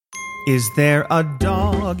Is there a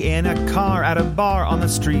dog in a car at a bar on the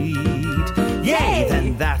street? Yay!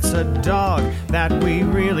 Then that's a dog that we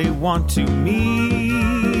really want to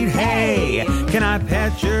meet. Hey, can I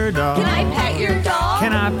pet your dog? Can I pet your dog?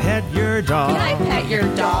 Can I pet your dog? Can I pet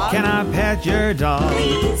your dog? Can I pet your dog?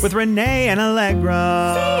 Please. With Renee and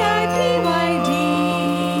Allegra. CIPYD.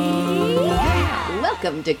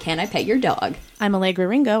 Welcome to Can I Pet Your Dog? I'm Allegra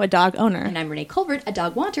Ringo, a dog owner. And I'm Renee Colbert, a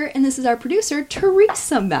dog wanter, and this is our producer,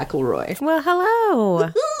 Teresa McElroy. Well, hello.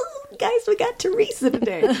 Guys, we got Teresa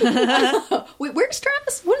today. Wait, where's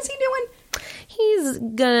Travis? What is he doing?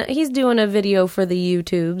 He's doing a video for the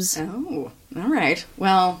YouTubes. Oh, all right.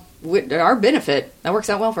 Well, our benefit, that works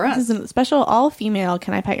out well for us. This is a special all-female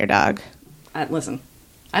Can I Pet Your Dog? Listen,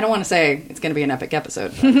 I don't want to say it's going to be an epic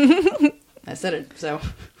episode. But I said it, so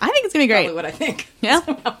I think it's going to be great. Probably what I think. Yeah.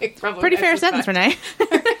 Pretty fair sentence, Renee. All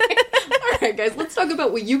right, guys, let's talk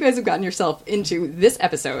about what you guys have gotten yourself into this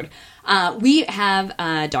episode. We have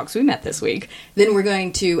Dogs We Met this week. Then we're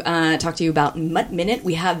going to talk to you about Mutt Minute.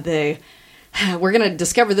 We have we're going to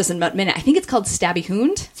discover this in Mutt Minute. I think it's called Stabby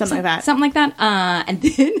Hound. Something like that. Something like that. And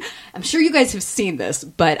then, I'm sure you guys have seen this,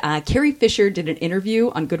 but Carrie Fisher did an interview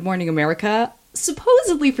on Good Morning America,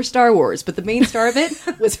 supposedly for Star Wars, but the main star of it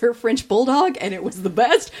was her French Bulldog, and it was the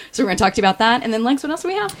best. So we're going to talk to you about that. And then, Lex, what else do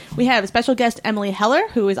we have? We have a special guest, Emily Heller,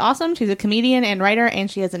 who is awesome. She's a comedian and writer, and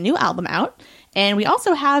she has a new album out. And we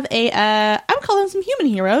also have I would call them some human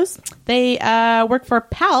heroes. They work for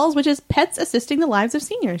PALS, which is Pets Assisting the Lives of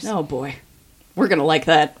Seniors. Oh, boy. We're going to like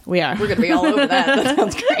that. We are. We're going to be all over that. That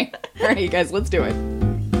sounds great. All right, you guys, let's do it.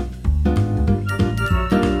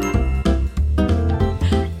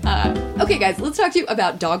 Okay, guys, let's talk to you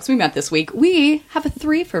about Dogs We Met this week. We have a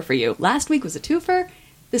threefer for you. Last week was a twofer.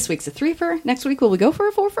 This week's a threefer. Next week, will we go for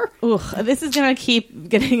a fourfer? Ooh, this is going to keep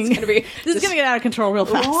getting... This is going to get out of control real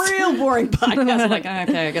fast. Real boring podcast. Like,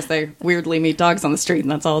 okay, I guess they weirdly meet dogs on the street,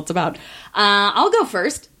 and that's all it's about. I'll go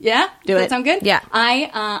first. Yeah? Do Does it. that sound good? Yeah.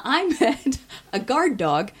 I met a guard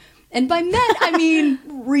dog. And by met, I mean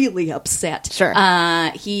really upset. Sure.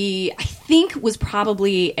 He, I think, was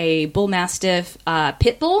probably a Bull Mastiff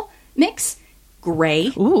Pit Bull mix. Gray.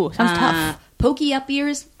 Ooh, sounds tough. Pokey up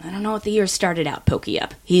ears. I don't know if the ears started out pokey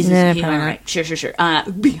up. He's Nah, all probably right. Sure.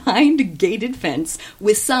 Behind a gated fence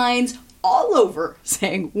with signs all over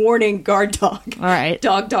saying, warning, guard dog. All right.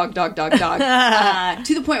 Dog. To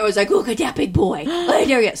the point where I was like, look at that big boy. I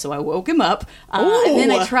dare you. So I woke him up. And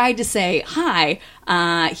then I tried to say hi.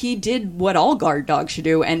 He did what all guard dogs should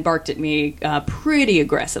do and barked at me pretty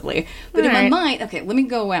aggressovely. But in my mind, okay, let me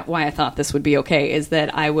go at why I thought this would be okay, is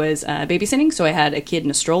that I was babysitting, so I had a kid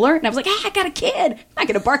in a stroller, and I was like, hey, I got a kid. I'm not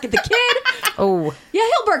going to bark at the kid. Oh. Yeah,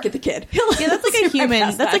 he'll bark at the kid. Yeah, that's like a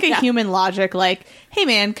human. That's like a human logic. Like, hey,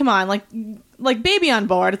 man, come on, like baby on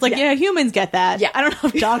board. It's like, yeah, humans get that. Yeah. I don't know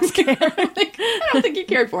if dogs care. I don't think he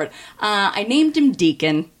cared for it. I named him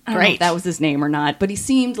Deacon. I don't know if that was his name or not, but he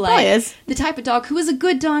seemed like the type of dog who is a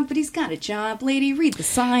good dog, but he's got a job. Lady, read the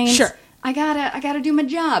signs. Sure. I gotta do my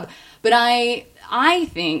job. But I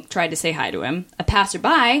think, tried to say hi to him. A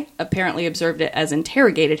passerby apparently observed it as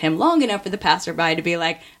interrogated him long enough for the passerby to be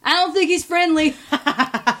like, I don't think he's friendly.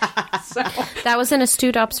 So That was an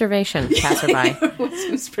astute observation, passerby.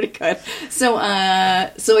 it was pretty good. So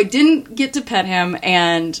I didn't get to pet him,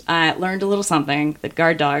 and I learned a little something, that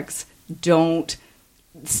guard dogs don't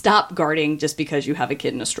stop guarding just because you have a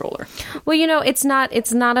kid in a stroller. Well, it's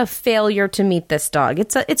not a failure to meet this dog.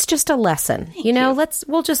 It's just a lesson.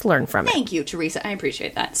 We'll just learn from it. Thank you, Teresa. I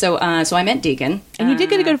appreciate that. So I met Deacon. And you did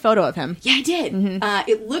get a good photo of him. Yeah, I did.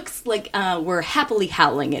 It looks like we're happily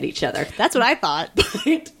howling at each other. That's what I thought.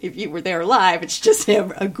 But if you were there live, it's just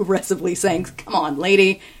him aggressively saying, come on,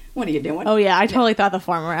 lady. What are you doing? Oh yeah, I totally thought the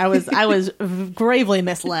former. I was gravely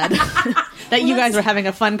misled that you guys were having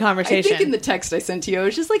a fun conversation. I think in the text I sent to you, I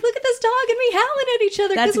was just like, look at this dog and me howling at each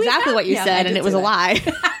other. That's exactly what you said, and it was a lie.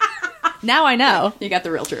 Now I know. You got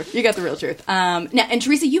the real truth. Now, and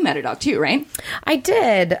Teresa, you met a dog too, right? I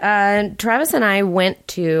did. Travis and I went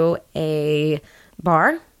to a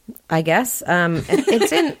bar, I guess.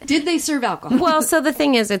 It's in. Did they serve alcohol? Well, so the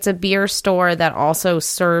thing is, it's a beer store that also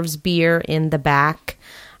serves beer in the back.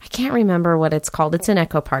 I can't remember what it's called. It's in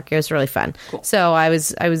Echo Park. It was really fun. Cool. So I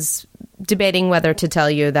was debating whether to tell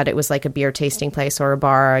you that it was like a beer tasting place or a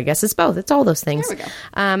bar. I guess it's both. It's all those things. There we go.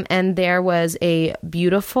 And there was a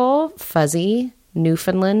beautiful, fuzzy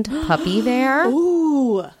Newfoundland puppy there.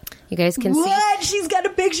 Ooh. You guys can see. What? She's got a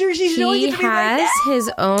picture. She's showing it to me right now. He has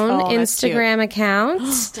his own Instagram account.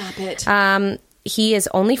 Stop it. He is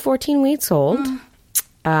only 14 weeks old.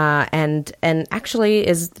 And actually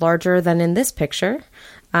is larger than in this picture.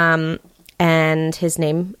 and his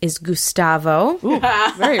name is Gustavo. Ooh,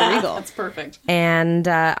 very regal. That's perfect. And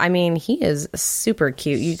I mean, he is super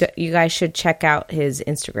cute. You guys should check out his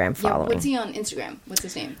Instagram Yeah, following. what's he on Instagram? What's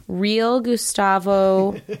his name? Real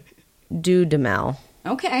Gustavo Dudamel.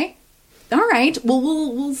 Okay. All right. Well,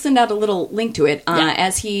 we'll send out a little link to it.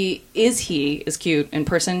 As he is cute in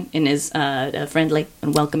person and is friendly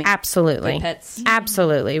and welcoming. Absolutely. Good pets.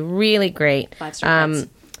 Absolutely. Really great. 5-star pets.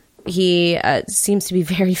 He seems to be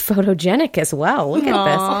very photogenic as well. Look at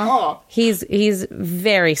Oh, this. He's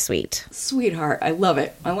very sweet. sweetheart. I love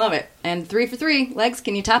it. I love it. And 3 for 3. Legs,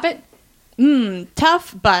 can you top it?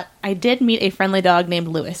 Tough, but I did meet a friendly dog named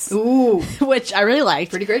Lewis, Ooh. which I really liked.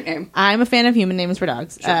 Pretty great name. I'm a fan of human names for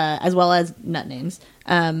dogs, as well as nut names.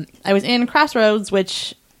 I was in Crossroads,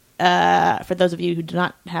 which, for those of you who do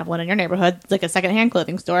not have one in your neighborhood, it's like a secondhand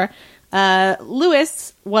clothing store.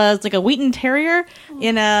 Lewis was like a Wheaton Terrier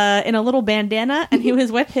in a little bandana, and he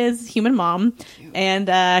was with his human mom.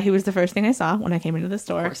 And he was the first thing I saw when I came into the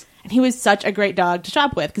store. And he was such a great dog to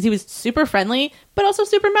shop with because he was super friendly, but also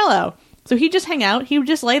super mellow. So he'd just hang out. He would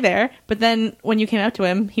just lay there. But then when you came up to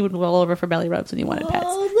him, he would roll over for belly rubs when you wanted pets.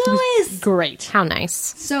 Oh, Lewis! Great. How nice.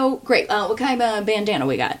 So, great. What kind of bandana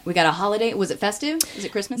we got? We got a holiday. Was it festive? Was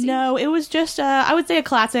it Christmassy? No, it was just I would say a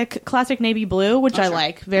classic navy blue, which I sure.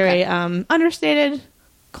 like. Very understated,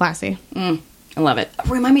 classy. I love it.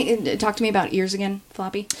 Remind me, talk to me about ears again,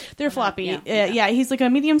 Floppy. They're floppy. yeah. Yeah, he's like a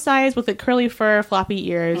medium size with like curly fur, floppy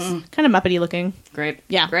ears, kind of Muppety looking. Great.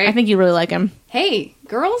 Yeah, Great. I think you really like him. Hey,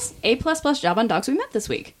 girls, A++ job on dogs we met this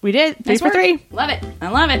week. We did 3 Nice for work. 3. Love it. I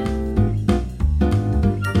love it.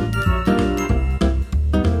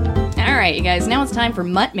 All right, you guys, now it's time for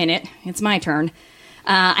Mutt Minute. It's my turn.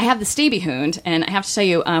 I have the Staby Hound, and I have to tell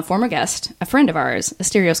you, a former guest, a friend of ours,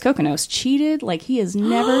 Asterios Kokonos, cheated like he has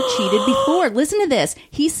never cheated before. Listen to this.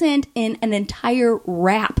 He sent in an entire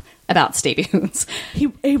rap about Staby Hounds.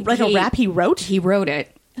 A rap he wrote. He wrote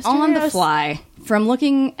it on the Asterios. fly from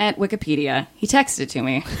looking at Wikipedia. He texted it to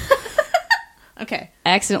me. Okay. I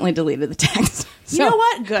accidentally deleted the text. You know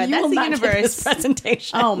what? Good. You That's will the not get universe. this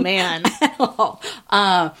presentation. Oh man. At all.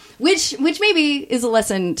 Which maybe is a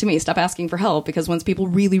lesson to me. Stop asking for help, because once people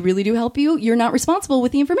really, really do help you, you're not responsible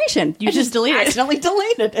with the information. You just delete it. accidentally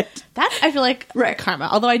deleted it. That I feel like Right. karma.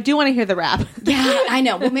 Although I do want to hear the rap. Yeah, I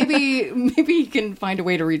know. Well, maybe you can find a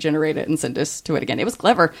way to regenerate it and send us to it again. It was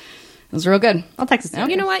clever. It was real good. I'll text it to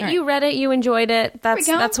You know what? All right. You read it. You enjoyed it. That's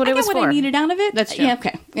There we go. what it I was got for. what I needed out of it. That's true. Yeah,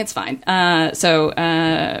 okay. It's fine. So,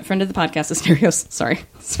 friend of the podcast, Asterios.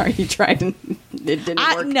 Sorry, you tried and it didn't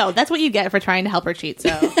work. No, that's what you get for trying to help her cheat. So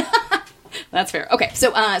That's fair. Okay,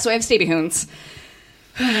 so I have Staby Hounds,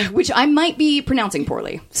 which I might be pronouncing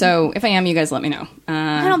poorly. So if I am, you guys let me know.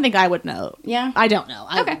 I don't think I would know. Yeah? I don't know.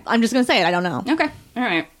 Okay. I'm just gonna say it. I don't know. Okay, all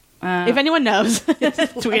right. If anyone knows, tweet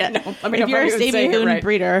it. No, I mean, if I'm you're a not even saying Staby it Hound right.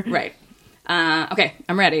 breeder, Right. Okay,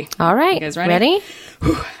 I'm ready. All right. You guys ready?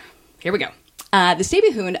 Here we go. The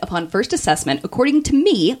Staby Hound, upon first assessment, according to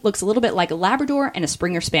me, looks a little bit like a Labrador and a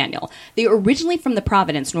Springer Spaniel. They are originally from the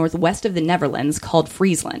province northwest of the Netherlands called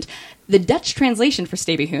Friesland. The Dutch translation for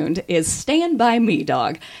Staby Hound is "stand by me,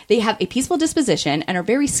 dog." They have a peaceful disposition and are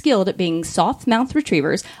very skilled at being soft-mouthed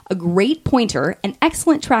retrievers, a great pointer, an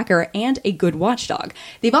excellent tracker, and a good watchdog.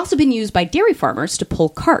 They've also been used by dairy farmers to pull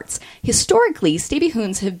carts. Historically, Staby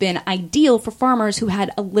Hounds have been ideal for farmers who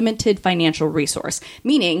had a limited financial resource,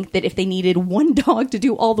 meaning that if they needed one dog to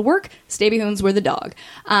do all the work, Staby Hounds were the dog.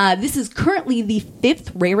 This is currently the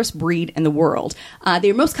 5th rarest breed in the world. They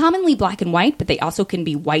are most commonly black and white, but they also can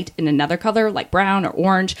be white in another color, like brown or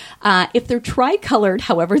orange. If they're tricolored,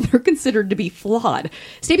 however, they're considered to be flawed.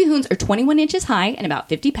 Staby Hounds are 21 inches high and about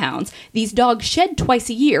 50 pounds. These dogs shed twice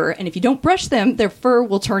a year, and if you don't brush them, their fur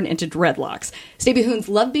will turn into dreadlocks. Staby Hounds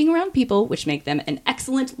love being around people, which make them an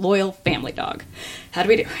excellent, loyal family dog. How do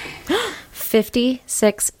we do?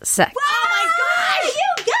 56 seconds. Oh my gosh,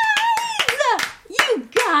 you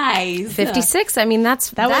guys! 56. I mean,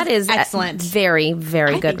 that was is excellent. Very,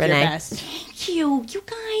 very I good, think you're Renee. best. Thank you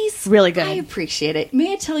guys. Really good. I appreciate it.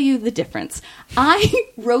 May I tell you the difference? I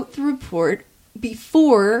wrote the report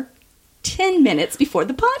before 10 minutes before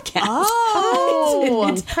the podcast. Oh.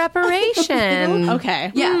 It's preparation.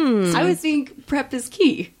 Okay. Yeah, I would think prep is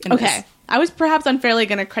key. In Okay. this. I was perhaps unfairly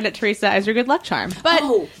going to credit Teresa as your good luck charm, but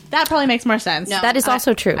Oh. that probably makes more sense. No. That is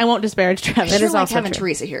also true. I won't disparage Travis. I sure is like also having true.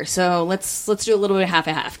 Teresa here, so let's do a little bit of half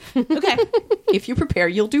and half. Okay. If you prepare,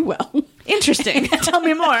 you'll do well. Interesting. Tell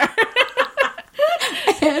me more.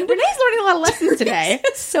 And Renee's learning a lot of lessons today.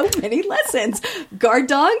 so many lessons. Guard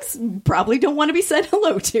dogs probably don't want to be said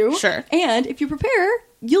hello to. Sure. And if you prepare,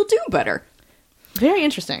 you'll do better. Very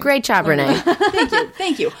interesting. Great job, Renee.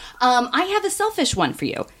 Thank you. I have a selfish one for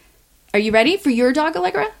you. Are you ready for your dog,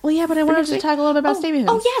 Allegra? Well, yeah, but I wanted next to week? talk a little bit about Stevie Hoons.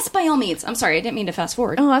 Oh, yes, by all means. I'm sorry, I didn't mean to fast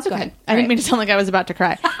forward. Oh, that's okay. Go ahead. I didn't mean to sound like I was about to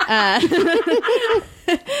cry.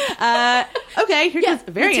 Okay, here's what's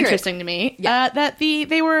very let's hear it. interesting to me. Yeah. That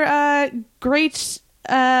they were great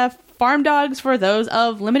farm dogs for those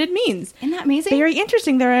of limited means. Isn't that amazing? Very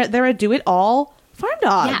interesting. They're a do-it-all farm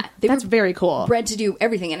dog. Yeah, that's very cool. Bred to do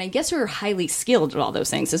everything, and I guess they're highly skilled at all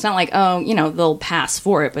those things. It's not like, they'll pass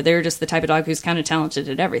for it, but they're just the type of dog who's kind of talented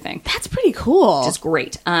at everything. That's pretty cool. Just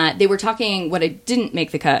great. They were talking, what I didn't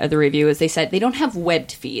make the cut of the review is they said they don't have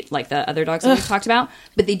webbed feet like the other dogs that we've talked about,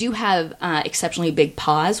 but they do have exceptionally big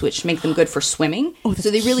paws, which make them good for swimming. Oh, that's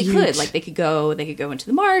so they really cute. could. Like they could go into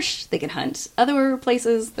the marsh, they could hunt other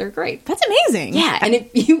places. They're great. That's amazing. Yeah, and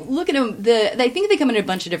if you look at them, I think they come in a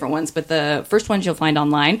bunch of different ones, but the first ones you'll find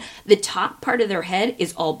online, the top part of their head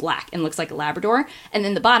is all black and looks like a Labrador, and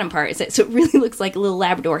then the bottom part is so it really looks like a little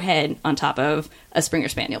Labrador head on top of a Springer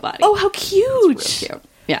Spaniel body. Oh, how cute. It's real cute.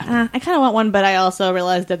 Yeah. I kind of want one, but I also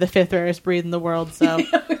realized that the 5th rarest breed in the world, so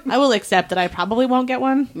I will accept that I probably won't get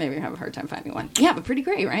one. Maybe I have a hard time finding one. Yeah, but pretty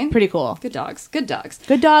great, right? Pretty cool. Good dogs. Good dogs.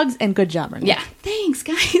 Good dogs and good job, Renee. Yeah. Thanks,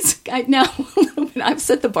 guys. Now, I've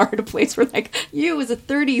set the bar at a place where, like, you as a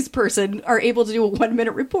 30s person are able to do a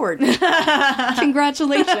 1-minute report.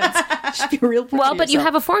 Congratulations. You should be real proud Well, of but you yourself.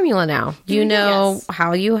 have a formula now. You know Yes.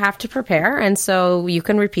 how you have to prepare, and so you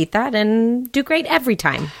can repeat that and do great every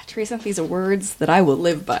time. Teresa, these are words that I will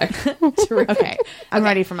live by. Terrific. Okay, I'm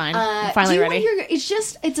ready for mine. I'm finally do you ready. wanna hear-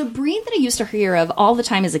 it's a breed that I used to hear of all the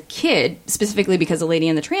time as a kid, specifically because of Lady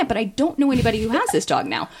and the Tramp, but I don't know anybody who has this dog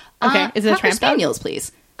now. Okay, is it a Cocker Tramp dog? Spaniels,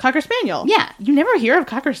 please. Cocker Spaniel. Yeah. You never hear of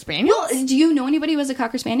Cocker Spaniel? Well, do you know anybody who has a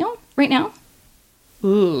Cocker Spaniel right now?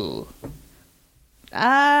 Ooh.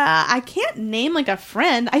 I can't name like a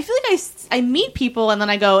friend. I feel like I meet people and then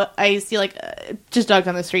I see like just dogs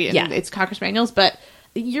on the street and Yeah. it's Cocker Spaniels, but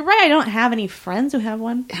you're right, I don't have any friends who have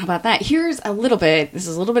one. How about that? Here's a little bit. This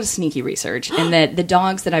is a little bit of sneaky research, and that the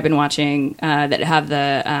dogs that I've been watching that have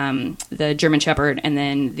the German Shepherd and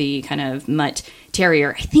then the kind of mutt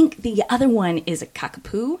terrier. I think the other one is a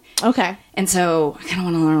cockapoo, Okay. and so I kind of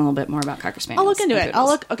want to learn a little bit more about Cocker Spaniels. I'll look into and it. I'll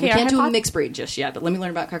poodles. look- okay, we our can't do a hypoth- mixed breed just yet, but let me learn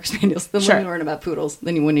about Cocker Spaniels. Then Sure. let me learn about poodles.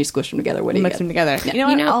 Then when you squish them together, what do you Mix get? them together. Yeah. You know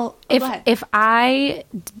what? You know, I'll go ahead. if I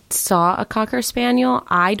saw a Cocker Spaniel,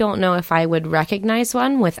 I don't know if I would recognize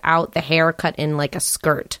one without the hair cut in like a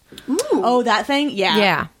skirt. Oh, that thing? Yeah.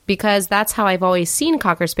 Yeah, because that's how I've always seen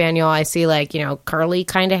Cocker Spaniel. I see like, curly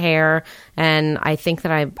kind of hair, and I think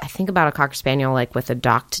that I think about a Cocker Spaniel like with a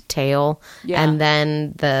docked tail Yeah. and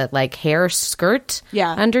then the like hair skirt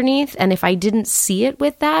Yeah. underneath. And if I didn't see it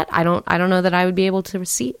with that, I don't know that I would be able to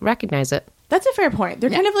recognize it. That's a fair point. They're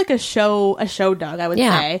kind of like a show dog, I would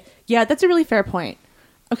Yeah. say. Yeah, that's a really fair point.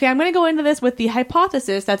 Okay, I'm going to go into this with the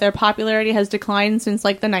hypothesis that their popularity has declined since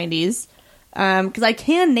like the 90s. Because I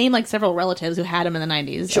can name like several relatives who had them in the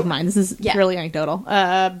 90s of mine. This is purely anecdotal.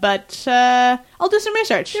 But I'll do some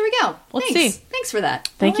research. There we go. Let's Thanks. see. Thanks for that.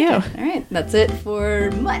 Thank I like you. it. All right, that's it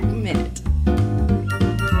for Mutt Minute.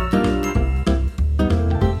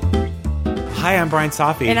 Hi, I'm Brian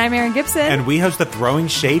Safi. And I'm Erin Gibson. And we host the Throwing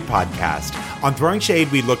Shade podcast. On Throwing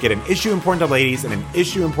Shade, we look at an issue important to ladies and an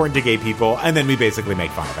issue important to gay people, and then we basically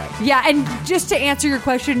make fun of it. yeah, and just to answer your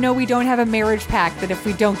question, no, we don't have a marriage pact that if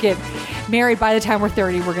we don't get married by the time we're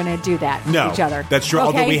 30, we're going to do that No, with each other. that's true. Okay?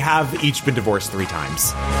 Although we have each been divorced 3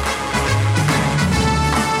 times.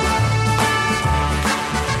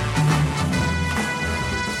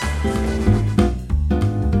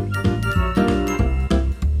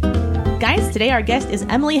 Guys, today our guest is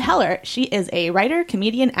Emily Heller. She is a writer,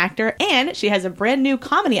 comedian, actor, and she has a brand new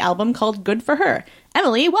comedy album called Good for Her.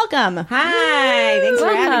 Emily, welcome. Hi, thanks for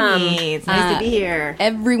having Welcome. me. It's nice to be here.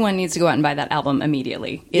 Everyone needs to go out and buy that album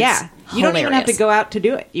immediately. It's Yeah, you don't even have to hilarious. go out to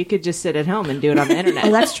do it. You could just sit at home and do it on the internet.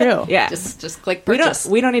 Oh, that's true. Yeah, Just click we purchase.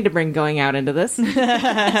 don't need to bring going out into this.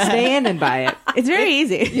 Stay in and buy it. It's very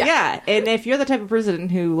easy. Yeah, and if you're the type of person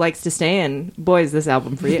who likes to stay in, boy, is this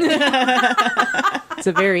album for you. It's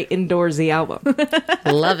a very indoorsy album.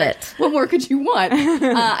 Love it. What more could you want?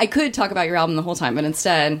 I could talk about your album the whole time, but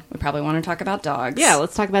instead, we probably want to talk about dogs. Yeah,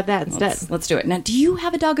 let's talk about that instead. Let's do it. Now, do you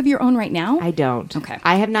have a dog of your own right now? I don't. Okay.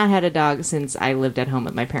 I have not had a dog since I lived at home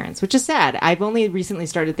with my parents, which is sad. I've only recently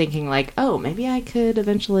started thinking like, oh, maybe I could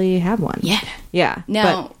eventually have one. Yeah. Yeah.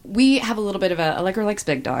 Now, we have a little bit of a Allegra likes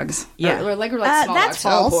big dogs. Yeah. Or Allegra likes small that's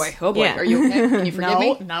dogs. false. Oh boy. Yeah. Are you okay? Can you forgive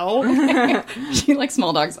me? No. She likes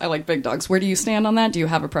small dogs. I like big dogs. Where do you stand on that? Do you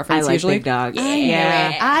have a I preference like usually? big dogs.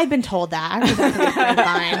 Yeah. I've been told that. I was at the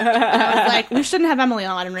grapevine. I was like, we shouldn't have Emily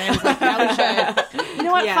on. And Rand was like, yeah, we should. You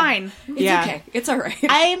know what? Yeah. Fine. It's okay. It's all right.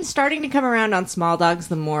 I am starting to come around on small dogs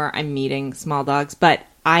the more I'm meeting small dogs, but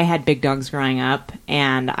I had big dogs growing up,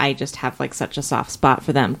 and I just have like such a soft spot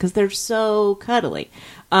for them because they're so cuddly.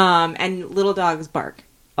 And little dogs bark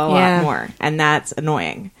a lot more, and that's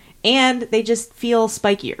annoying. And they just feel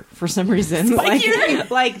spikier for some reason.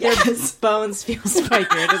 Spikier? Like their bones feel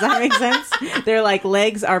spikier. Does that make sense? Their like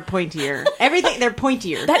legs are pointier. Everything, they're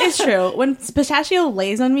pointier. That is true. When Pistachio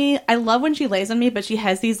lays on me, I love when she lays on me, but she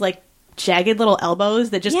has these like jagged little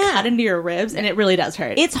elbows that just cut into your ribs, and it really does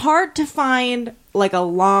hurt. It's hard to find like a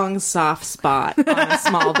long, soft spot on a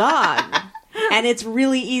small dog. And it's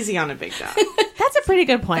really easy on a big dog. That's a pretty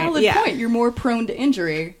good point. Valid point. You're more prone to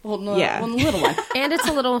injury holding a little one. And it's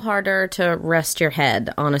a little harder to rest your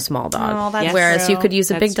head on a small dog. Oh, that's whereas true. you could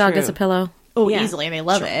use a big That's dog true. as a pillow. Oh, Yeah. easily, and they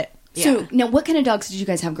love it. So now, what kind of dogs did you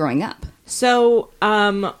guys have growing up? So,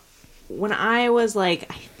 when I was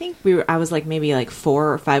like, I was like maybe like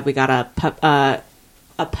 4 or 5, we got a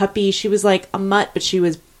puppy. She was like a mutt, but she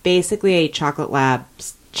was basically a chocolate lab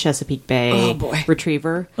Chesapeake Bay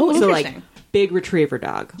retriever. Oh, so like interesting. big retriever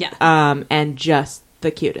dog. Yeah. And just the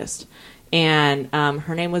cutest. And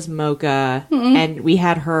her name was Mocha, and we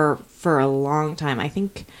had her for a long time. I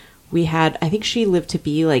think she lived to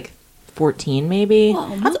be like 14, maybe.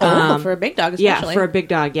 That's old for a big dog, especially. Yeah, for a big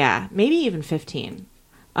dog, yeah. Maybe even 15.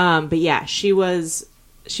 But yeah, she was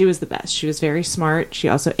the best. She was very smart. She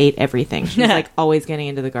also ate everything. She was like always getting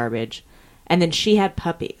into the garbage. And then she had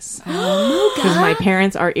puppies. Because my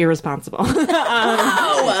parents are irresponsible.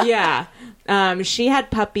 Yeah. She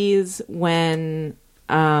had puppies when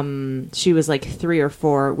she was like 3 or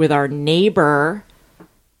 4 with our neighbor's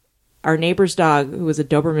dog, who was a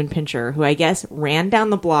Doberman Pinscher, who I guess ran down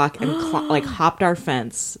the block and like hopped our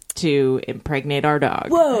fence to impregnate our dog.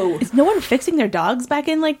 Whoa. Is no one fixing their dogs back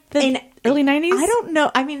in like the early 90s? I don't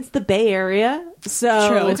know. I mean, it's the Bay Area, so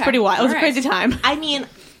True. It's pretty wild. It was a crazy time. I mean,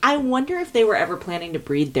 I wonder if they were ever planning to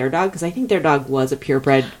breed their dog, because I think their dog was a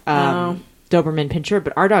purebred Doberman Pinscher,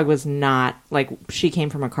 but our dog was not. Like, she came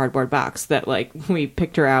from a cardboard box that, like, we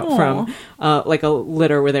picked her out from, like, a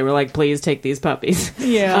litter where they were like, please take these puppies.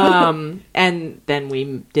 Yeah. And then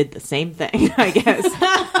we did the same thing, I guess.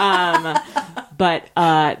 But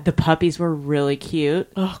the puppies were really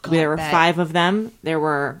cute. Oh, God, there were I bet. 5 of them. There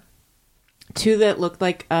were 2 that looked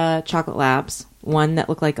like chocolate labs. One that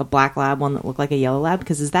looked like a black lab, one that looked like a yellow lab.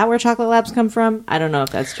 Because is that where chocolate labs come from? I don't know if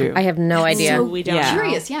that's true. I have no idea. So we don't know.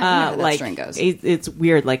 Curious, yeah. Where that strain goes. It's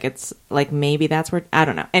weird. Like, it's like maybe that's where, I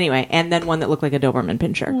don't know. Anyway, and then one that looked like a Doberman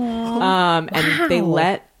Pinscher. And they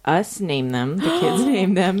let us name them. The kids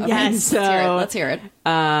named them. Yes. And so Let's hear it.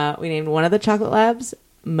 we named one of the chocolate labs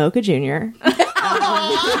Mocha Jr.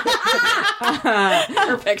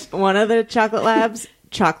 Perfect. One of the chocolate labs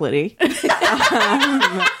Chocolatey.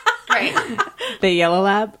 Great. The yellow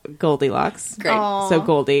lab Goldilocks. Great. So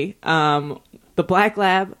Goldie. The black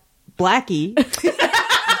lab Blackie.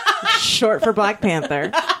 Short for Black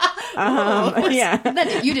Panther.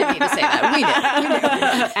 Yeah. You didn't need to say that. We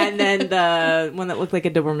did. And then the one that looked like a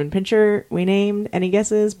Doberman Pinscher we named, any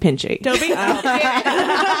guesses? Pinchy. Toby?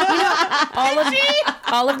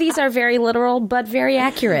 All of these are very literal, but very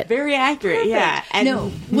accurate. Very accurate, yeah. And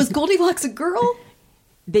No. Was Goldilocks a girl?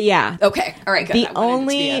 yeah. Okay. All right. Good. The I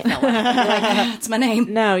wanted it to be a fella. Like, it's my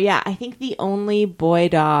name. No, yeah. I think the only boy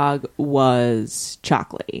dog was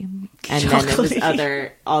Chocolatey. And then it was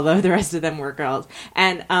although the rest of them were girls.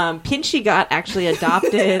 And Pinchy got actually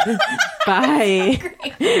adopted by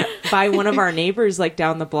one of our neighbors, like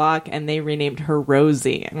down the block, and they renamed her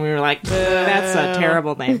Rosie. And we were like, that's a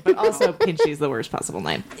terrible name. But also, Pinchy's the worst possible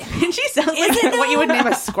name. She sounds like what you would name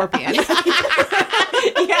a scorpion.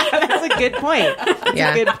 Yeah, that's a good point. That's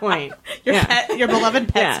Yeah. a good point. Your beloved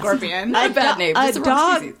pet Yeah. scorpion. Not a bad name. A Just a wrong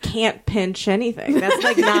dog species. can't pinch anything. That's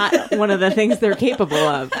like not one of the things they're capable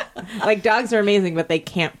of. Like, dogs are amazing, but they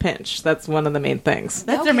can't pinch. That's one of the main things.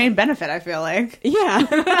 That's their main benefit, I feel like. Yeah.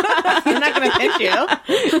 They're not going to pinch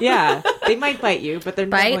you. Yeah. They might bite you, but they're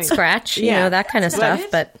Bite, normally- scratch, you Yeah. know, that kind of stuff.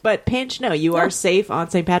 But pinch, no. You are safe on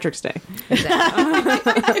St. Patrick's Day.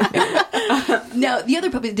 Now, the other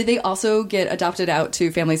puppies, did they also get adopted out to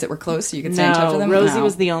families that were close so you could stay in touch with No, them? Rosie No.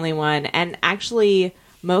 was the only one. And actually,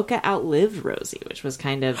 Mocha outlived Rosie, which was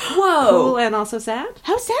kind of Whoa. cool and also sad.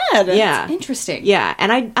 How sad. Yeah. Interesting. Yeah,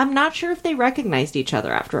 and I'm not sure if they recognized each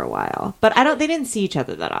other after a while, but they didn't see each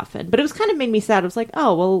other that often. But it was kind of made me sad. It was like,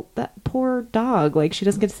 oh well, that poor dog. Like, she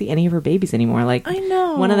doesn't get to see any of her babies anymore. Like, I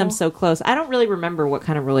know. one of them's so close. I don't really remember what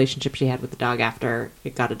kind of relationship she had with the dog after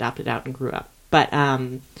it got adopted out and grew up. But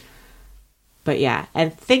But yeah,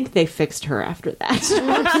 and think they fixed her after that. So,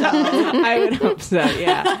 I would hope so,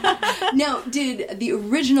 yeah. Now, did the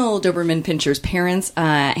original Doberman Pinscher's parents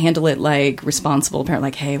handle it like responsible parent?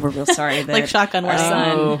 Like, hey, we're real sorry that Like shotgun our wedding.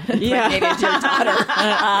 son impregnated your daughter.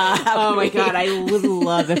 Oh my God, I would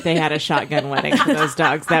love if they had a shotgun wedding for those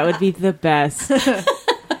dogs. That would be the best.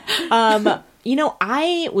 You know,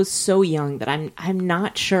 I was so young that I'm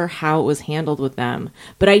not sure how it was handled with them,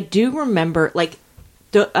 but I do remember like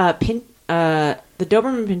the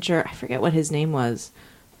Doberman Pinscher. I forget what his name was.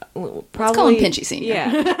 Probably Let's call him Pinchy Senior.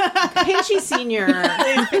 Yeah, Pinchy Senior.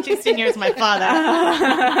 Pinchy Senior is my father.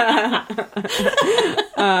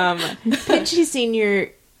 Pinchy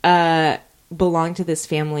Senior belonged to this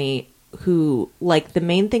family who, like, the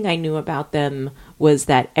main thing I knew about them was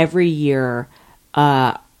that every year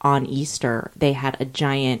on Easter, they had a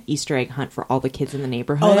giant Easter egg hunt for all the kids in the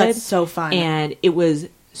neighborhood. Oh, that's so fun. And it was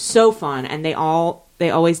so fun. And they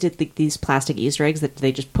always did these plastic Easter eggs that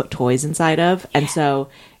they just put toys inside of. Yeah. And so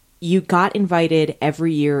you got invited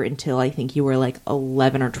every year until I think you were like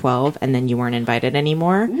 11 or 12, and then you weren't invited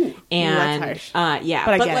anymore. Ooh, and that's harsh. yeah,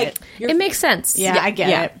 But I get like it. It makes sense. Yeah, I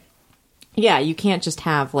get it. Yeah, you can't just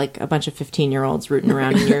have like a bunch of 15-year-olds rooting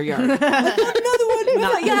around in your yard.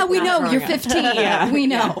 Yeah, we know. You're 15. Yeah, we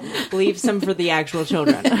know. yeah. Leave some for the actual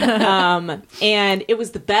children. And it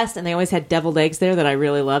was the best, and they always had deviled eggs there that I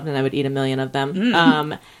really loved, and I would eat 1 million of them.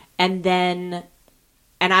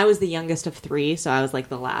 And I was the youngest of 3, so I was like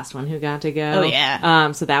the last one who got to go. Oh,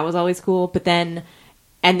 yeah. So that was always cool. But then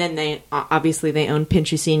they obviously they owned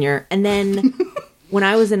Pinchy Senior, and then. When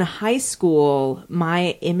I was in high school,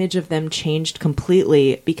 my image of them changed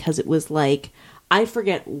completely because it was like, I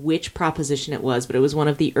forget which proposition it was, but it was one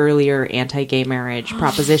of the earlier anti-gay marriage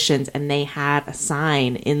propositions, and they had a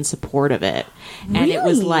sign in support of it. And it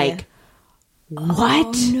was like,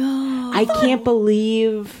 what? Oh, no. I can't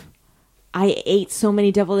believe I ate so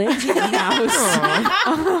many deviled eggs in the house.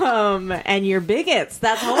 And you're bigots.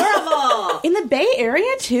 That's horrible. In the Bay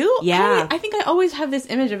Area, too? Yeah. I think I always have this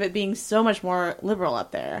image of it being so much more liberal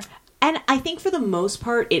up there. And I think for the most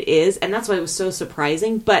part it is, and that's why it was so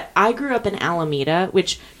surprising. But I grew up in Alameda,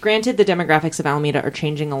 which, granted, the demographics of Alameda are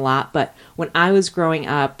changing a lot. But when I was growing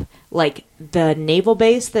up, like, the naval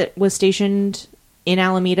base that was stationed in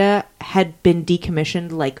Alameda had been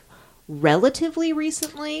decommissioned, like, relatively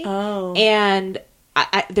recently. Oh. And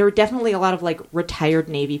there were definitely a lot of, like, retired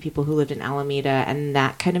Navy people who lived in Alameda, and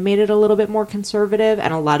that kind of made it a little bit more conservative.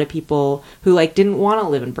 And a lot of people who, like, didn't want to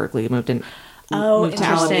live in Berkeley moved to interesting.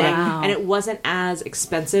 Alameda. Wow. And it wasn't as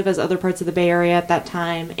expensive as other parts of the Bay Area at that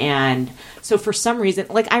time. And so for some reason,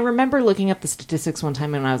 like, I remember looking up the statistics one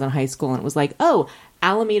time when I was in high school, and it was like, oh,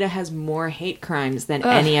 Alameda has more hate crimes than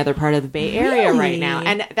any other part of the Bay Area right now.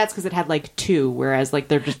 And that's because it had like 2, whereas like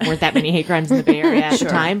there just weren't that many hate crimes in the Bay Area at the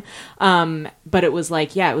time. But it was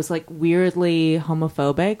like, it was like weirdly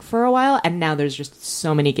homophobic for a while. And now there's just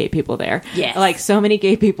so many gay people there. Yes. Like so many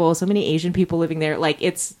gay people, so many Asian people living there. Like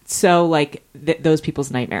it's so like those people's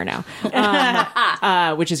nightmare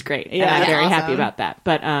now, which is great. Yeah, and I'm that's very happy awesome. about that.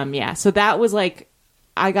 But so that was like,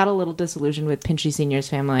 I got a little disillusioned with Pinchy Senior's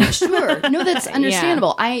family. Sure. No, that's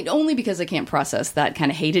understandable. Only because I can't process that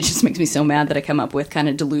kind of hate. It just makes me so mad that I come up with kind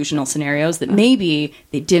of delusional scenarios that maybe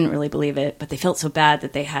they didn't really believe it, but they felt so bad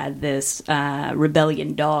that they had this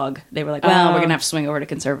rebellion dog. They were like, well, we're going to have to swing over to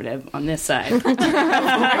conservative on this side. Are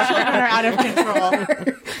out of control.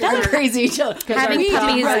 That's crazy. Having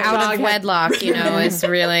puppies out of wedlock,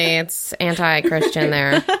 it's anti-Christian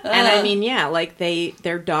there. And I mean, like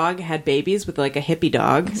their dog had babies with like a hippie dog.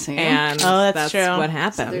 See? And that's true. what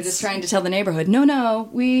happens. They're just trying to tell the neighborhood, no,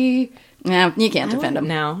 you can't defend them.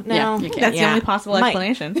 No. Yeah, you can't. That's the only possible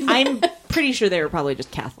explanation. I'm pretty sure they were probably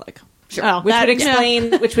just Catholic. Sure. Oh, Which that-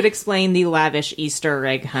 would explain the lavish Easter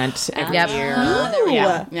egg hunt every Yep. year. There we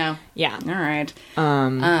go. Ooh. Yeah. All right.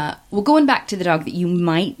 Well, going back to the dog that you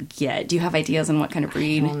might get, do you have ideas on what kind of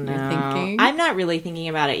breed you're thinking? I'm not really thinking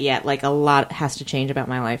about it yet. Like, a lot has to change about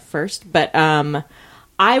my life first. But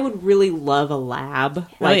I would really love a lab.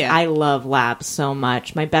 Like, yeah. I love labs so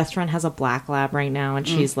much. My best friend has a black lab right now, and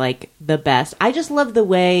she's, like, the best. I just love the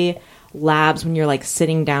way labs, when you're, like,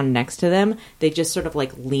 sitting down next to them, they just sort of,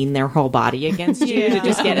 like, lean their whole body against you to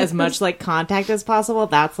just get as much, like, contact as possible.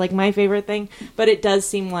 That's, like, my favorite thing. But it does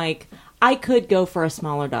seem like I could go for a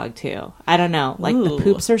smaller dog, too. I don't know. Like, the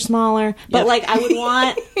poops are smaller. But, like, I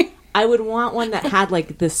would want one that had,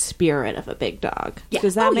 like, the spirit of a big dog.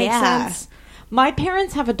 Does that make sense? My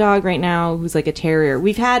parents have a dog right now who's like a terrier.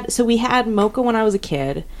 We had Mocha when I was a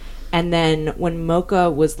kid, and then when Mocha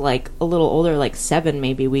was like a little older, like 7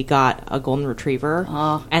 maybe, we got a golden retriever.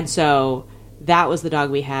 And so that was the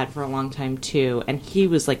dog we had for a long time too, and he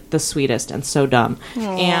was like the sweetest and so dumb.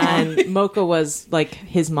 And Mocha was like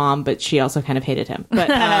his mom, but she also kind of hated him. But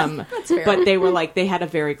but they were like, they had a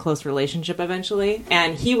very close relationship eventually,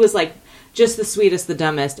 and he was like just the sweetest, the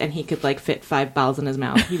dumbest, and he could like fit 5 balls in his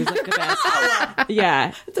mouth. He was like the best.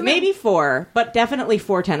 Yeah, maybe 4, but definitely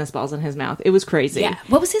 4 tennis balls in his mouth. It was crazy. Yeah.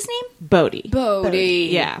 What was his name? Bodie. Bodie.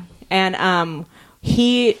 Yeah, and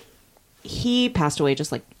he passed away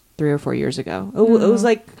just like 3 or 4 years ago. It was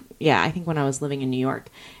like, yeah, I think when I was living in New York,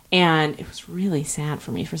 and it was really sad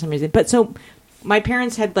for me for some reason. But so my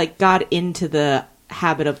parents had like got into the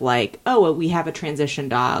habit of like, oh, well, we have a transition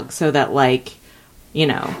dog so that like, you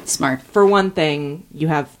know, Smart. for one thing, you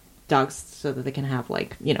have dogs so that they can have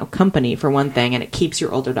like, you know, company for one thing, and it keeps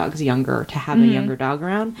your older dogs younger to have a younger dog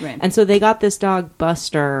around. Right. And so they got this dog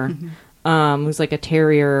Buster, who's like a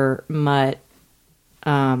terrier mutt,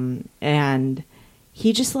 and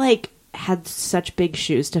he just like had such big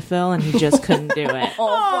shoes to fill, and he just couldn't do it.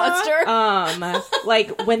 Oh, Buster.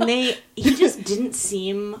 Like when he just didn't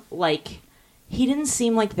seem like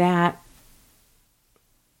that.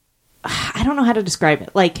 I don't know how to describe it.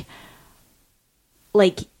 Like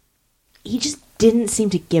he just didn't seem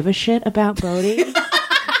to give a shit about Bodie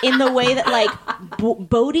in the way that like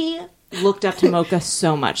Bodie looked up to Mocha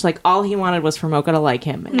so much. Like all he wanted was for Mocha to like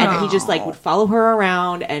him, and he just like would follow her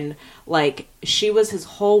around, and like she was his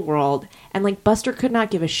whole world. And like Buster could not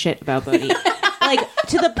give a shit about Bodie, like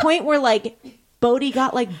to the point where like Bodie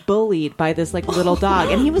got like bullied by this like little dog,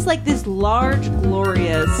 and he was like this large,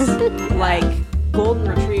 glorious, like golden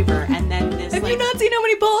retriever, and then this. Have like, you not seen how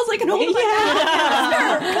many balls I can hold?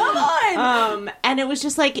 Yeah. Come on. And it was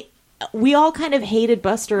just like we all kind of hated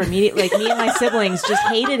Buster immediately. Like me and my siblings just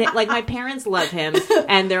hated it. Like my parents love him,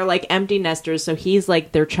 and they're like empty nesters, so he's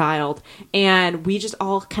like their child, and we just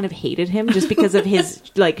all kind of hated him just because of his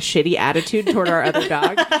like shitty attitude toward our other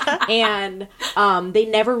dog. And they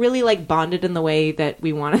never really like bonded in the way that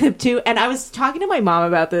we wanted them to. And I was talking to my mom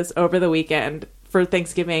about this over the weekend for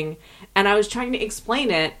Thanksgiving, and I was trying to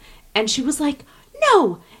explain it, and she was like,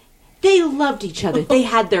 no, they loved each other. They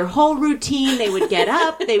had their whole routine. They would get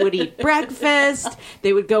up, they would eat breakfast,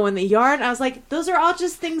 they would go in the yard. And I was like, those are all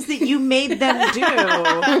just things that you made them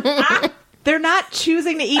do. They're not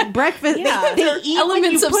choosing to eat breakfast. Yeah, they eat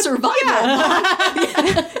elements when you of survival.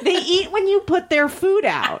 They eat when you put their food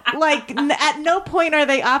out. Like, at no point are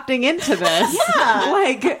they opting into this. Yeah.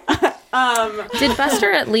 Like, Did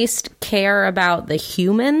Buster at least care about the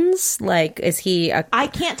humans? Like, is he I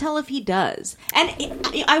can't tell if he does. And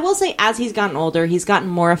I will say, as he's gotten older, he's gotten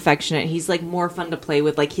more affectionate. He's, like, more fun to play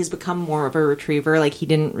with. Like, he's become more of a retriever. Like, he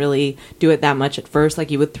didn't really do it that much at first. Like,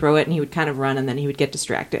 he would throw it and he would kind of run and then he would get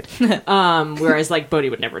distracted. Whereas, like, Bodie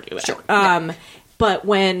would never do that. Sure. But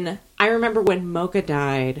I remember when Mocha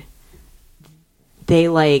died, they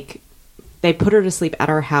put her to sleep at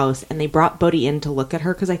our house, and they brought Bodie in to look at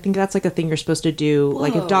her, because I think that's like a thing you're supposed to do. Whoa.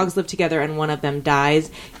 Like if dogs live together and one of them dies,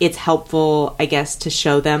 it's helpful, I guess, to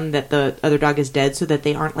show them that the other dog is dead, so that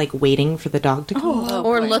they aren't like waiting for the dog to come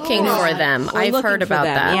or looking for them. I've heard about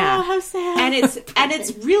that. Yeah. Oh, how sad. And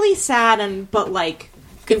it's really sad, but like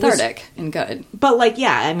cathartic and good. But like,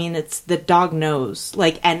 yeah, I mean, it's the dog knows.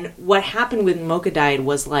 Like, and what happened when Mocha died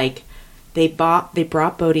was like they brought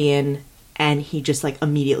Bodie in. And he just, like,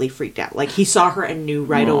 immediately freaked out. Like, he saw her and knew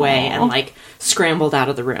right away and, like, scrambled out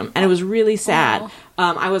of the room. And it was really sad.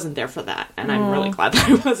 I wasn't there for that. And I'm really glad that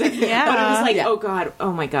I wasn't. Yeah. But it was like, oh, God.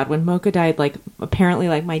 Oh, my God. When Mocha died, like, apparently,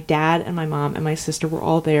 like, my dad and my mom and my sister were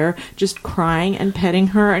all there just crying and petting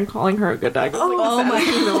her and calling her a good dog. Oh, my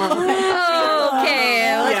God.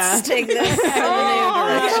 Okay, let's take this.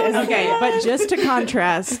 Okay, but just to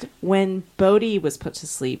contrast, when Bodie was put to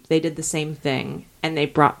sleep, they did the same thing, and they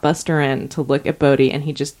brought Buster in to look at Bodie, and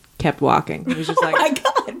he just kept walking. He was just like, "Oh my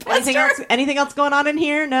God, Buster! Anything else going on in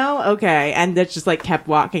here? No, okay." And that just like kept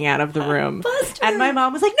walking out of the room. Buster. And my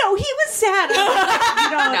mom was like, "No, he was sad."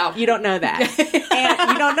 You don't know that,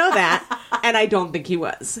 and you don't know that, and I don't think he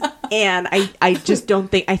was, and I just don't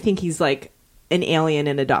think. I think he's like an alien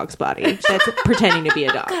in a dog's body that's pretending to be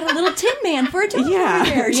a dog. Got a little tin man for a dog over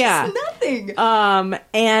there. Just nothing.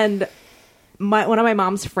 And one of my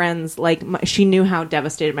mom's friends, like, she knew how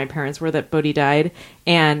devastated my parents were that Bodie died,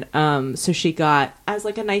 and so she got, as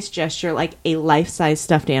like a nice gesture, like a life-size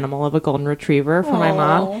stuffed animal of a golden retriever for my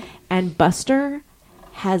mom. And Buster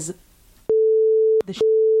has the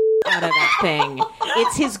out of that thing.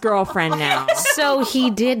 It's his girlfriend now. So he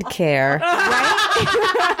did care.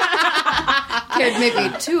 Right? Cared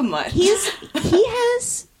maybe too much. He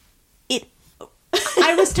has it.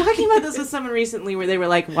 I was was talking about this with someone recently where they were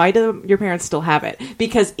like, why do your parents still have it?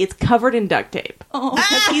 Because it's covered in duct tape.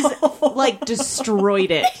 Because he's like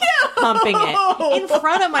destroyed it, pumping it in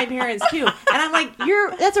front of my parents too. And I'm like,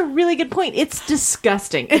 that's a really good point. It's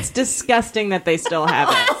disgusting. It's disgusting that they still have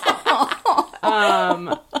it.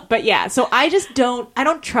 But yeah, so I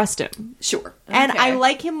don't trust him. Sure. And Okay. I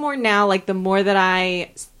like him more now, like the more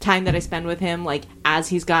time that I spend with him, like as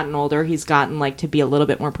he's gotten older, he's gotten like to be a little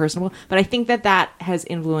bit more personable. But I think that has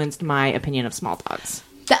influenced my opinion of small dogs.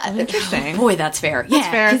 Interesting. Boy, that's fair. Yeah,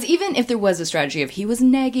 fair. because even if there was a strategy of he was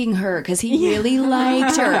negging her because he really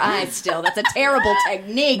liked her, that's a terrible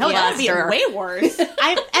technique. No, that would be Lester. way worse.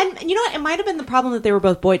 And you know what? It might have been the problem that they were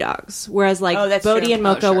both boy dogs, whereas like that's Bodhi true. and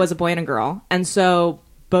Mocha sure. was a boy and a girl, and so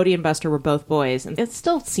Bodhi and Buster were both boys, and it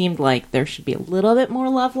still seemed like there should be a little bit more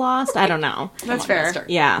love lost. I don't know. That's on, fair. Lester.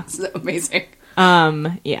 Yeah. It's amazing.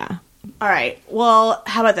 Yeah. All right. Well,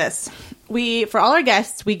 how about this? For all our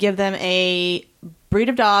guests, we give them a breed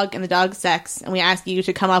of dog and the dog's sex, and we ask you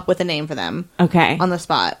to come up with a name for them Okay. on the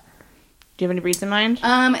spot. Do you have any breeds in mind?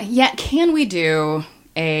 Yeah, can we do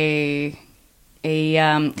a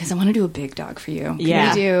because I want to do a big dog for you.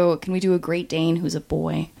 Yeah. Can we do a Great Dane who's a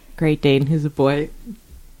boy? Great Dane, who's a boy.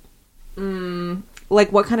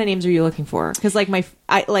 Like, what kind of names are you looking for? Because,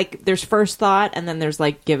 like, there's first thought, and then there's,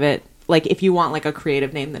 like, give it, like, if you want, like, a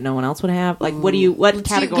creative name that no one else would have. Like, what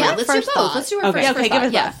category? Let's do First both. thought. Let's do our Okay. first Okay, give thought.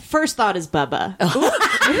 us Yeah. both. First thought is Bubba.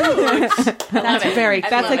 That's very.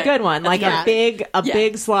 That's a good one. Like, Yeah. a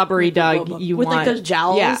big slobbery dog Bubba. you with want. like those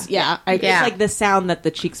jowls. Yeah. It's It's like the sound that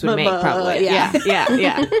the cheeks would make, Bubba, probably. yeah.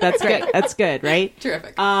 Yeah. That's good. That's good, right?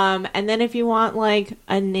 Terrific. And then if you want, like,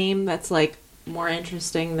 a name that's, like, more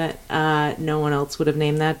interesting that no one else would have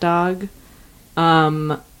named that dog,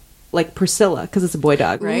 like Priscilla, because it's a boy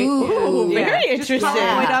dog, right? Ooh, Yeah. very Just call interesting.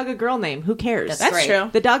 a boy dog a girl name. Who cares? That's great. true.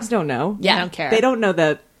 The dogs don't know. Yeah. I don't care. They don't know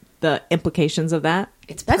the implications of that.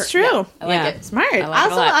 That's true. Yeah, I like Yeah. it. Smart. I like it a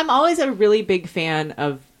Also, lot. I'm always a really big fan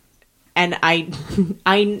of, and I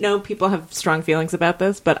know people have strong feelings about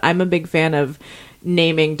this, but I'm a big fan of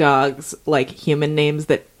naming dogs like human names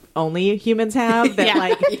that only humans have that Yeah.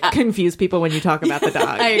 like confuse people when you talk about the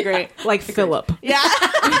dog. I agree. Like Philip. Yeah,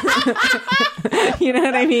 You know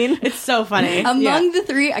what I mean? it's so funny. Among the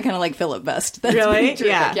three, I kind of like Philip best. That's Really? pretty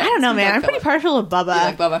terrific. Yeah. I don't know, man. I'm pretty partial to Bubba. You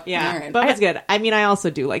like Bubba? Yeah. All right. Bubba's good. I mean, I also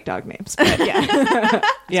do like dog names, but yeah.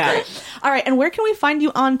 Yeah. All right, and where can we find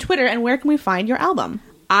you on Twitter, and where can we find your album?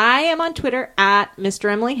 I am on Twitter at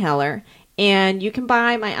Mr. Emily Heller, and you can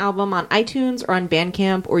buy my album on iTunes or on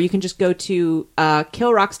Bandcamp, or you can just go to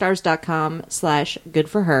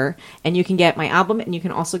killrockstars.com/goodforher, and you can get my album, and you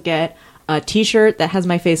can also get a t-shirt that has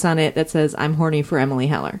my face on it that says I'm horny for Emily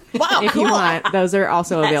Heller. Wow, if cool. you want, those are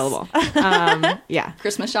also available. Yeah,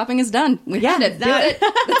 Christmas shopping is done. We had it. that's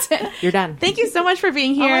That's it. you're done. Thank you so much for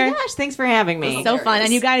being Oh here. my gosh, thanks for having me. So fun.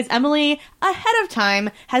 And you guys, Emily, ahead of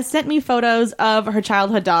time, has sent me photos of her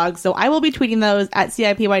childhood dogs. So I will be tweeting those at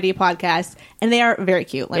CIPYD Podcast. And they are very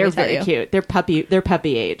cute. Let They're me tell very you. cute. They're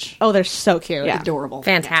puppy age. Oh, they're so cute. Yeah. Adorable.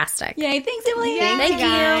 Fantastic. Yay, thanks, Emily. Thank you.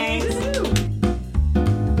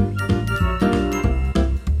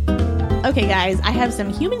 Okay, guys, I have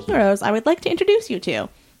some human heroes I would like to introduce you to.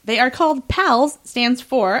 They are called PALS, stands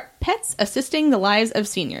for Pets Assisting the Lives of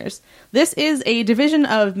Seniors. This is a division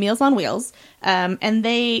of Meals on Wheels, and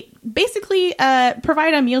they basically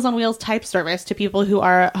provide a Meals on Wheels type service to people who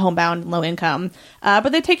are homebound and low income, but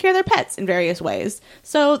they take care of their pets in various ways.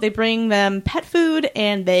 So they bring them pet food,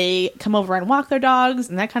 and they come over and walk their dogs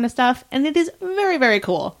and that kind of stuff, and it is very, very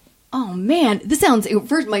cool. Oh man, this sounds.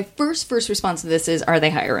 My first response to this is: are they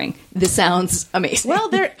hiring? This sounds amazing. Well,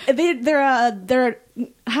 they're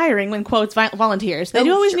hiring, in quotes, volunteers. They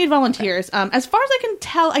do Oh, always sure. need volunteers. As far as I can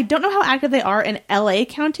tell, I don't know how active they are in LA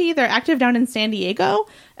County. They're active down in San Diego.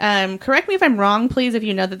 Correct me if I'm wrong, please, if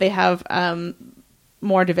you know that they have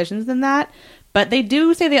more divisions than that. But they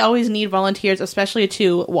do say they always need volunteers, especially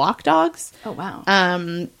to walk dogs. oh wow.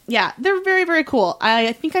 Yeah, they're very, very cool.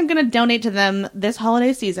 I think I'm going to donate to them this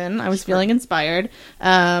holiday season. I was feeling inspired.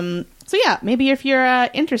 So yeah, maybe if you're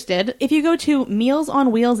interested, if you go to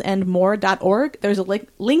mealsonwheelsandmore.org, there's a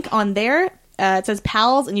link on there. It says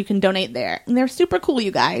PALS, and you can donate there. And they're super cool,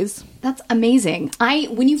 you guys. That's amazing.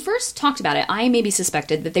 When you first talked about it, I maybe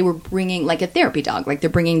suspected that they were bringing like a therapy dog, like they're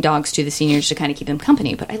bringing dogs to the seniors to kind of keep them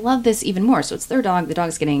company. But I love this even more. So it's their dog. The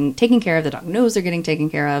dog's getting taken care of. The dog knows they're getting taken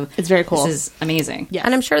care of. It's very cool. This is amazing. Yes.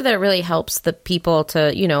 And I'm sure that it really helps the people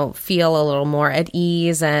to, feel a little more at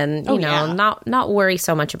ease and, yeah. not worry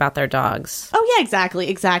so much about their dogs. Oh yeah,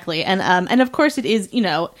 exactly. And of course it is,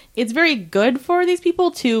 it's very good for these people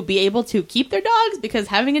to be able to keep their dogs, because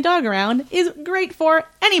having a dog around is great for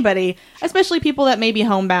anybody especially people that may be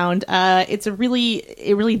homebound. It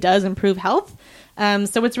really does improve health.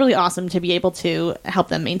 So it's really awesome to be able to help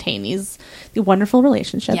them maintain these wonderful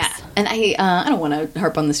relationships. Yeah, and I don't want to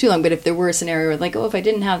harp on this too long, but if there were a scenario where like, oh, if I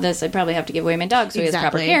didn't have this, I'd probably have to give away my dog, so he has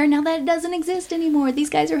proper care. Now that it doesn't exist anymore,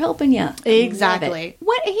 these guys are helping you. Exactly.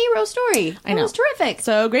 What a hero story! I know. That was terrific.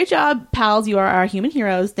 So great job, pals. You are our human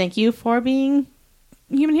heroes. Thank you for being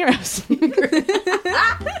human heroes.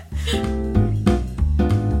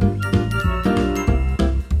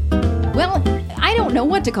 Well, I don't know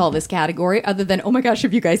what to call this category other than, oh my gosh,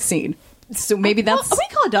 have you guys seen? So maybe that's... Well,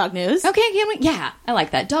 we call it dog news. Okay, can we? Yeah, I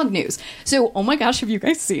like that. Dog news. So, oh my gosh, have you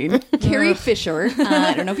guys seen Carrie Fisher?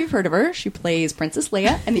 I don't know if you've heard of her. She plays Princess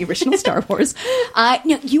Leia in the original Star Wars. Now,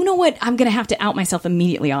 you know what I'm going to have to out myself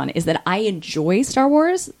immediately on is that I enjoy Star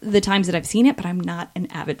Wars the times that I've seen it, but I'm not an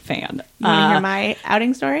avid fan. You want to hear my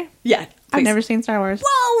outing story? Yeah. I've please. never seen Star Wars.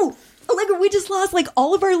 Whoa! Allegra, we just lost like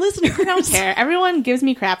all of our listeners. I don't care. Everyone gives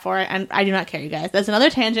me crap for it, and I do not care, you guys. That's another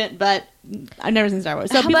tangent, but I've never seen Star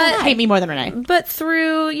Wars. So people hate me more than Renee. But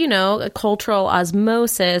through, a cultural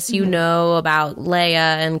osmosis, you know about Leia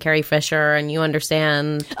and Carrie Fisher, and you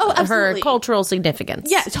understand her cultural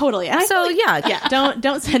significance. Yeah, totally. And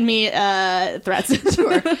don't send me threats.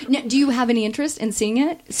 Sure. Now, do you have any interest in seeing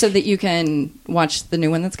it so that you can watch the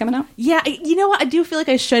new one that's coming out? Yeah, you know what? I do feel like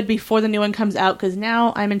I should before the new one comes out, because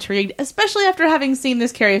now I'm intrigued, especially after having seen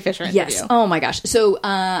this Carrie Fisher interview. Yes. Oh my gosh. So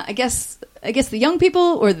I guess the young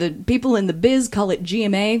people or the people in the biz call it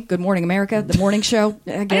GMA, Good Morning America, the morning show,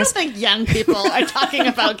 I guess. I don't think young people are talking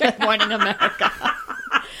about Good Morning America.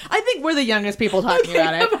 I think we're the youngest people talking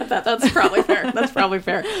about it. That's probably fair. That's probably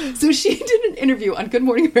fair. So she did an interview on Good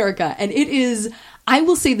Morning America, and it is, I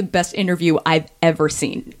will say, the best interview I've ever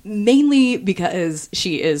seen. Mainly because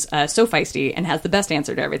she is so feisty and has the best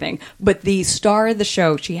answer to everything. But the star of the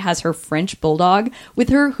show, she has her French bulldog with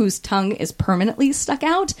her, whose tongue is permanently stuck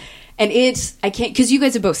out. And I can't, because you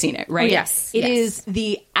guys have both seen it, right? Oh, yes. It is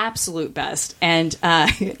the absolute best. And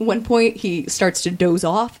at one point, he starts to doze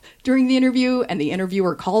off during the interview, and the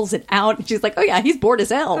interviewer calls it out. And she's like, oh, yeah, he's bored as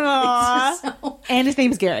hell. And his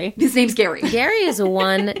name's Gary. His name's Gary. Gary is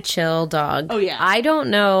one chill dog. Oh, yeah. I don't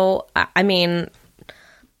know. I mean,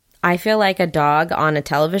 I feel like a dog on a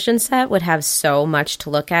television set would have so much to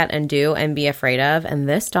look at and do and be afraid of, and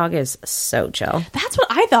this dog is so chill. That's what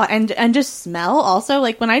I thought, and just smell also.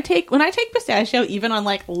 Like when I take Pistachio, even on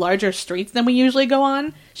like larger streets than we usually go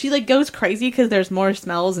on, she like goes crazy because there's more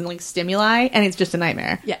smells and like stimuli, and it's just a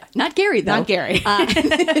nightmare. Yeah, not Gary though. Not Gary.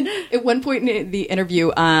 At one point in the interview,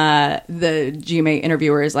 the GMA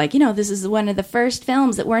interviewer is like, this is one of the first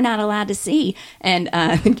films that we're not allowed to see, and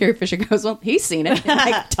Carrie Fisher goes, well, he's seen it, and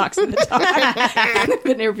like talks to the dog. And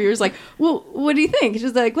the interviewer's like, well, what do you think?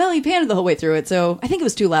 She's like, well, he panted the whole way through it, so I think it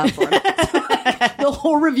was too loud for him. The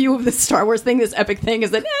whole review of the Star Wars thing, this epic thing,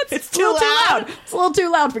 is that it's too loud. It's a little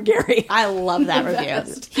too loud for Gary. I love that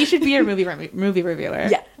review. He should be your movie reviewer.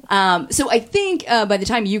 Yeah. So I think by the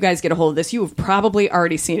time you guys get a hold of this, you have probably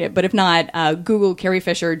already seen it. But if not, Google Carrie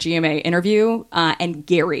Fisher GMA interview and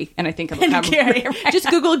Gary, and I think it'll come. Gary. Just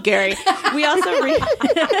Google Gary. We also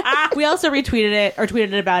retweeted it or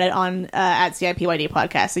tweeted about it on at CIPYD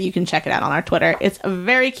podcast, so you can check it out on our Twitter. It's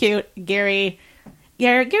very cute. Gary's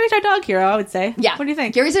our dog hero, I would say. Yeah. What do you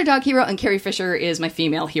think? Gary's our dog hero, and Carrie Fisher is my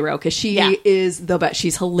female hero because she is the best.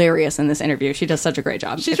 She's hilarious in this interview. She does such a great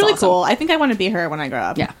job. She's really awesome. Cool. I think I want to be her when I grow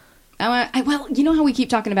up. Yeah. Well, you know how we keep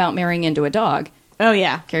talking about marrying into a dog? Oh,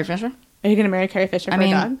 yeah. Carrie Fisher? Are you going to marry Carrie Fisher for a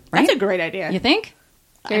dog? Right? That's a great idea. You think?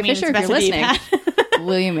 Carrie Fisher, if you're listening,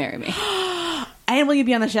 will you marry me? And will you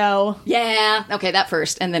be on the show? Yeah. Okay, that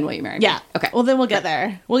first, and then will you marry me? Yeah. Okay. Well, then we'll get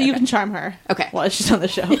there. Well, you can charm her. Okay. While she's on the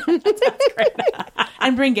show. That's great.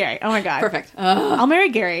 And bring Gary. Oh, my God. Perfect. I'll marry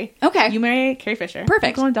Gary. Okay. You marry Carrie Fisher.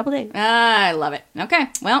 Perfect. We'll go on a double date. I love it. Okay.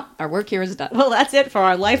 Well, our work here is done. Well, that's it for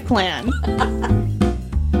our life plan.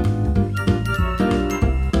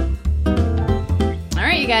 All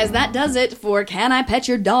right, you guys, that does it for Can I Pet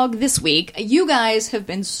Your Dog this week. You guys have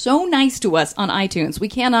been so nice to us on iTunes. We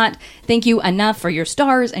cannot thank you enough for your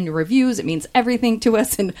stars and your reviews. It means everything to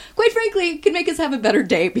us, and quite frankly, it can make us have a better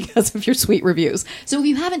day because of your sweet reviews. So if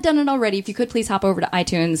you haven't done it already, if you could please hop over to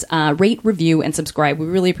iTunes, rate, review, and subscribe. We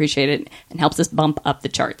really appreciate it and helps us bump up the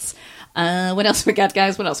charts. What else we got,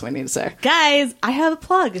 guys? What else do we need to say? Guys, I have a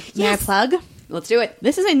plug. Yes. May I plug? Let's do it.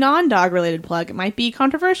 This is a non-dog related plug. It might be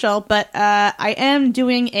controversial, but I am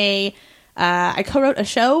doing I co-wrote a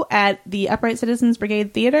show at the Upright Citizens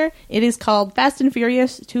Brigade Theater. It is called Fast and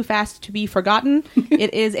Furious, Too Fast to Be Forgotten.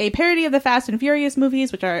 It is a parody of the Fast and Furious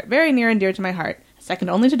movies, which are very near and dear to my heart, second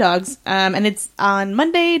only to dogs. And it's on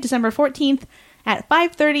Monday, December 14th at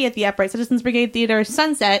 5:30 at the Upright Citizens Brigade Theater,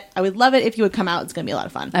 Sunset. I would love it if you would come out. It's going to be a lot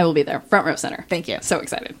of fun. I will be there, front row center. Thank you. So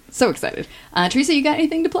excited. So excited. Teresa, you got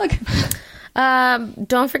anything to plug?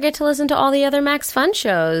 Don't forget to listen to all the other Max Fun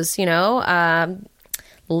shows,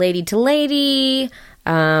 Lady to Lady,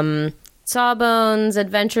 Sawbones,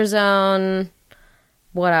 Adventure Zone,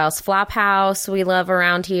 what else? Flophouse, we love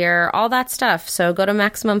around here, all that stuff. So go to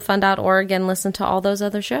MaximumFun.org and listen to all those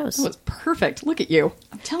other shows. That was perfect. Look at you.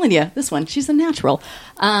 I'm telling you, this one, she's a natural.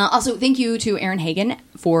 Also, thank you to Aaron Hagen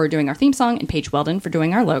for doing our theme song and Paige Weldon for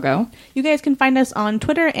doing our logo. You guys can find us on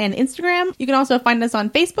Twitter and Instagram. You can also find us on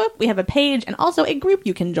Facebook. We have a page and also a group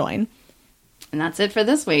you can join. And that's it for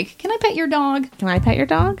this week. Can I pet your dog? Can I pet your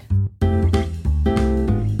dog?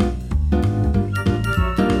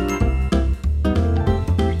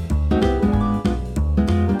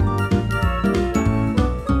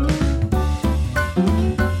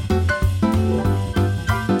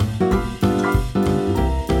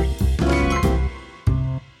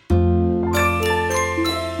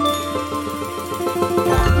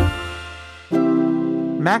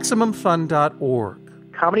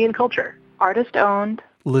 MaximumFun.org. Comedy and culture. Artist owned.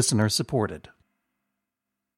 Listener supported.